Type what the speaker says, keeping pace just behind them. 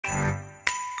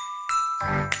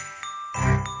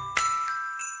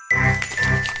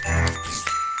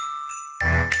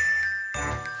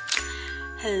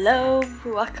Hello,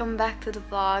 welcome back to the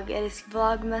vlog. It is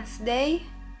Vlogmas day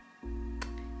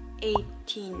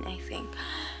 18, I think.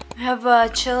 I have a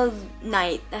chill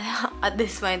night. At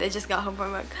this point, I just got home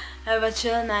from work. I have a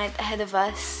chill night ahead of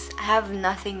us. I have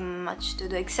nothing much to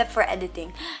do except for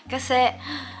editing. Kasi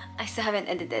I still haven't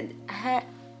edited.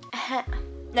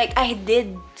 Like, I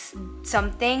did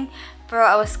something, pero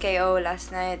I was KO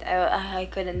last night.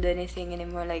 I couldn't do anything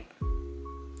anymore. Like,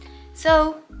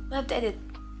 so we have to edit.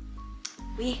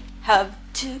 We have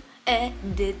to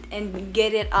edit and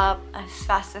get it up as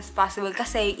fast as possible.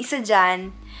 Kasi isa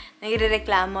dyan,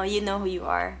 nagre-reklamo, you know who you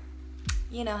are.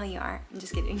 You know who you are. I'm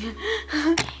just kidding.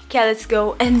 Okay, let's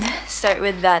go and start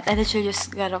with that. I literally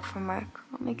just got up from work.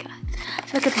 Oh my god.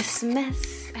 Look at this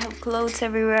mess. I have clothes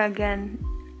everywhere again.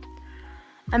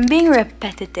 I'm being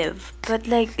repetitive, but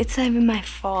like, it's not even my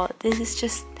fault. This is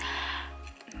just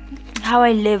how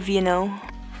I live, you know.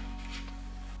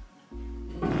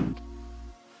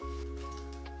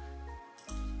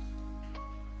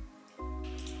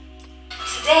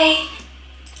 Today,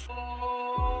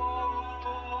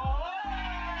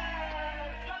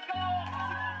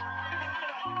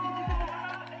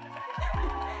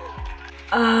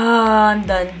 I'm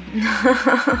done.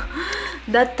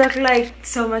 That took like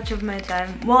so much of my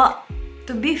time. Well,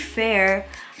 to be fair,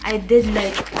 I did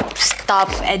like stop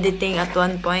editing at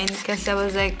one point because I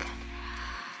was like,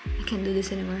 I can't do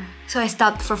this anymore. So I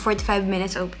stopped for 45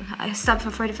 minutes. I stopped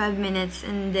for 45 minutes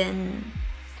and then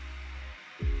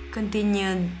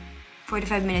continued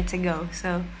 45 minutes ago.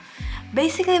 So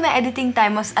basically my editing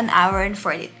time was 1 hour and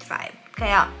 45.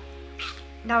 Kaya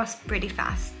that was pretty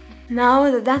fast.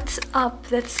 Now that that's up,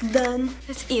 that's done,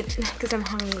 let's eat because I'm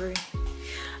hungry.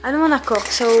 I don't wanna cook,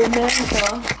 so meron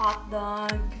ko hot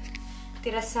dog,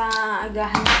 tira sa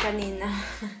agahan kanina.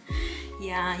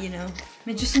 Yeah, you know,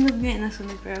 medyo sunog ngayon na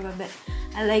sunog pero but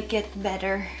I like it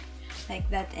better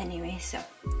like that anyway. So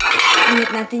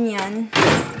init natin yan.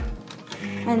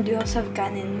 And we also have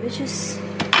kanin, which is...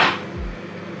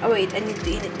 Oh wait, I need to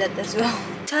eat that as well.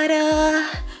 Ta-da!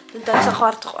 Doon tayo sa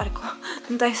kwarto ko.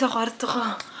 Doon tayo sa kwarto ko.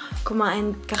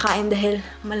 Kakain dahil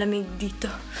malamig dito.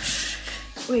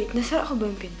 Wait, nasara ko ba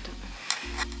yung pinto?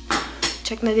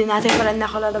 Check na din natin kung na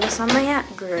ako lalabas mamaya.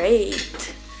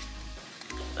 Great!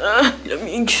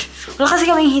 Lamig. Wala kasi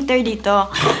kaming heater dito.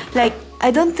 Like, I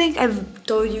don't think I've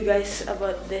told you guys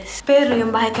about this. Pero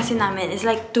yung bahay kasi namin is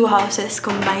like 2 houses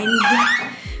combined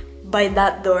by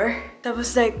that door.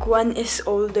 Tapos like one is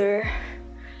older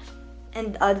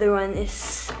and the other one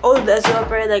is old as well,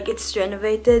 pero like it's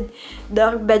renovated.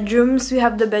 The bedrooms, we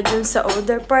have the bedrooms sa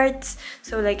older parts.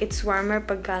 So like it's warmer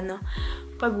pag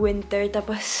winter.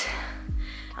 Tapos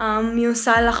yung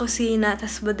sala, kusina,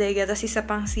 tas bodega, tas isa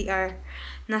pang CR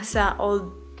nasa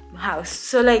old house.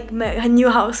 So like, a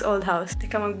new house, old house.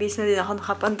 Teka, mag-base na din ako,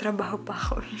 nakapantrabaho pa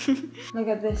ako.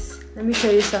 Look at this. Let me show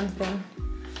you something.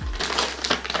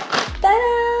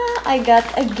 Ta-da! I got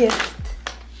a gift.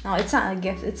 No, it's not a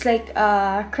gift. It's like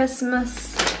a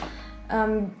Christmas,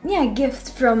 yeah,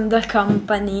 gift from the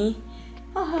company.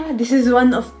 This is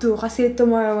one of 2 kasi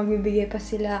tomorrow magbibigay pa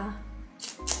sila.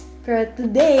 Pero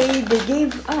today, they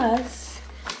gave us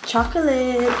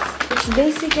chocolates. It's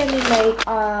basically like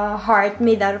a heart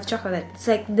made out of chocolate. It's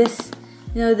like this,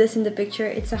 you know this in the picture?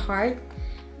 It's a heart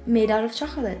made out of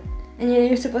chocolate. And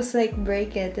you're supposed to like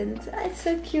break it and it's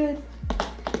so cute.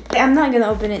 I'm not gonna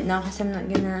open it now because I'm not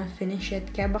gonna finish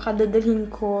it. Kaya baka dadalhin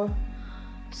ko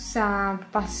sa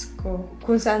Pasko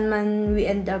kung saan man we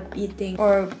end up eating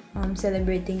or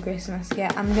celebrating Christmas.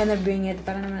 Kaya I'm gonna bring it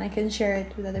para naman I can share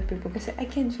it with other people kasi I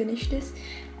can't finish this.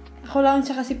 Ako lang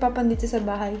siya kasi papan dito sa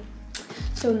bahay.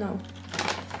 So no.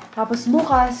 Tapos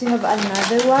bukas, we have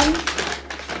another one.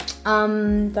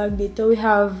 Tag dito, we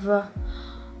have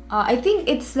I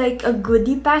think it's like a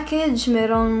goodie package.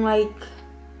 Merong like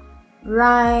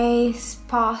rice,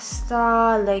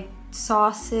 pasta, like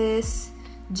sauces,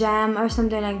 jam, or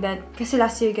something like that. Kasi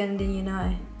last year ganun din, you know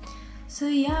eh. So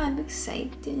yeah, I'm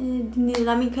excited. Hindi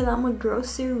namin kailangan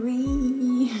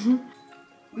mag-grocery.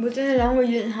 Buti na lang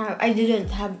I didn't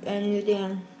have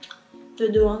anything to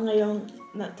do ngayong,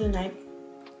 not tonight.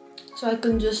 So I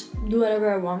can just do whatever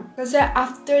I want. Kasi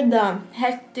after the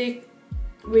hectic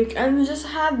week, I need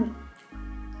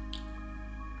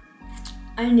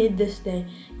this day.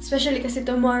 Especially kasi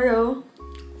tomorrow,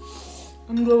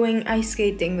 I'm going ice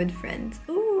skating with friends.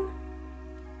 Ooh.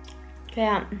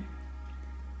 Kaya,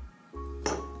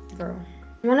 girl.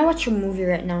 I wanna watch a movie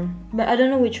right now. But I don't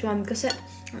know which one because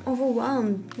I'm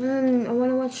overwhelmed. I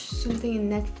wanna watch something in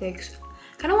Netflix.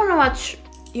 Kinda wanna watch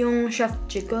yung Chef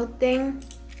Chico thing.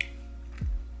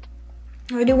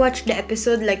 I already watched the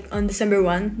episode like on December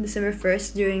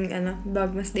 1st during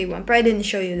VLOGMAS day 1. But I didn't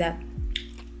show you that.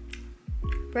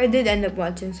 But I did end up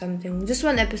watching something. Just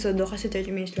one episode though, kasi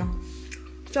 30 minutes lang.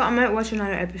 So I might watch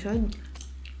another episode.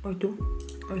 Or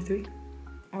 2. Or 3.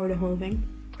 Or the whole thing.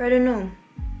 But I don't know.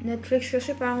 Netflix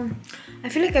kasi parang... I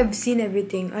feel like I've seen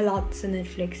everything. A lot sa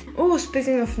Netflix. Oh,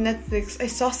 speaking of Netflix, I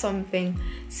saw something.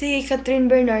 Si Catherine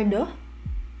Bernardo.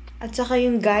 At saka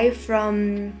yung guy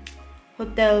from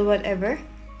Hotel whatever.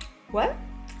 What?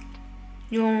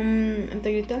 Yung... Ang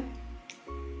tawag dito?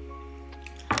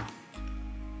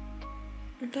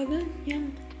 Ang tawag doon?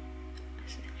 Yan.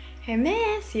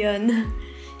 Hermes! Yun.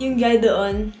 Yung guy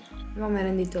doon. Ano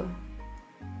meron dito?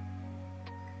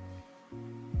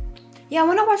 Yeah, I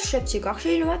wanna watch Chef Chico.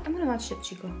 Actually, you know what? I'm gonna watch Chef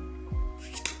Chico.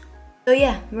 So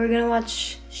yeah, we're gonna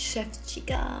watch Chef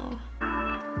Chico.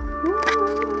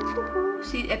 Woo!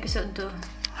 See episode 2.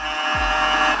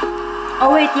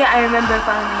 Oh wait, yeah, I remember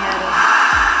paano nangyari.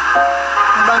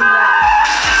 Bangga.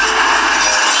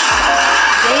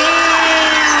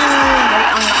 Damn! Like,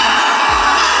 ang lakas.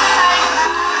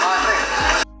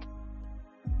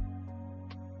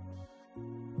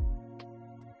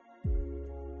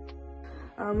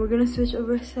 We're gonna switch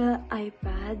over sa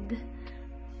iPad.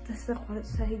 Tapos ako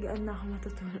sa higaan na ako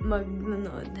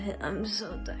magnanood dahil I'm so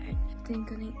tired. Tingin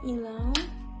ko na yung ilaw.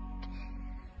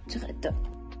 Tsaka ito.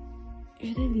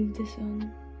 Should I leave this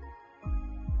on?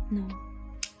 No.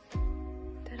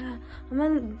 Tara. I'm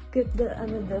gonna get the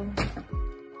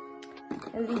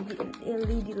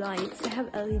LED lights. I have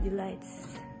LED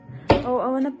lights. Oh, I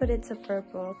wanna put it sa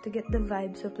purple to get the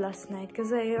vibes of last night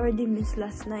because I already missed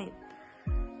last night.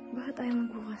 Bakit ayaw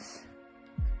magbukas?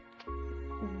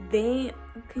 Damn!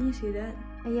 Can you see that?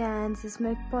 Ayan, this is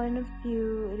my point of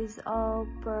view. It is all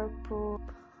purple.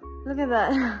 Look at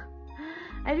that.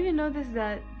 I didn't even notice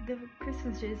that the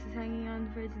Christmas tree is hanging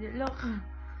on for today. Look!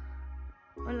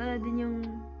 Wala din yung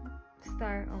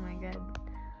star. Oh my god.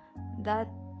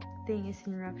 That thing is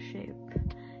in rough shape.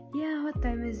 Yeah, what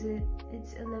time is it?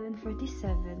 It's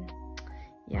 11:47.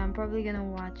 Yeah, I'm probably gonna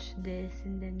watch this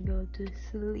and then go to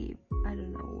sleep. I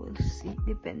don't know, we'll see.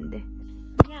 Depende.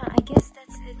 Yeah, I guess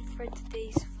that's it for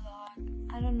today's vlog.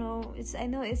 I don't know. I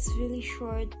know it's really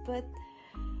short, but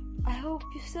I hope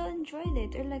you still enjoyed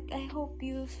it. Or like, I hope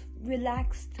you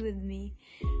relaxed with me.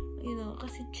 You know,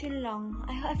 kasi chill lang.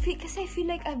 I feel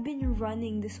like I've been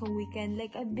running this whole weekend.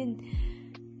 Like, I've been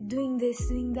doing this,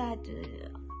 doing that.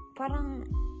 Parang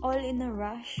all in a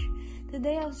rush.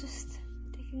 Today, I was just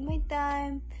taking my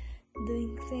time,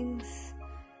 doing things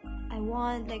I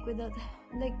want, like without,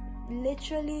 like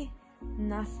literally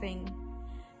nothing.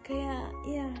 Kaya,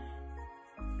 yeah,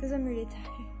 because I'm really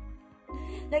tired.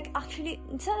 Like, actually,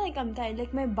 it's not like I'm tired,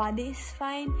 like my body is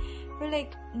fine, but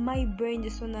like my brain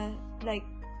just wanna like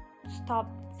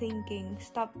stop thinking,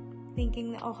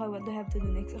 na, okay, what do I have to do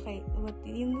next? Okay, what,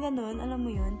 yung ganon, alam mo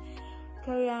yun.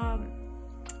 Kaya,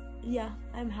 yeah,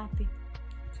 I'm happy.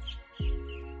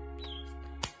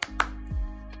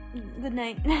 Good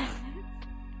night.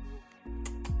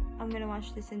 I'm gonna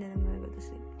watch this and then I'm gonna go to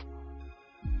sleep.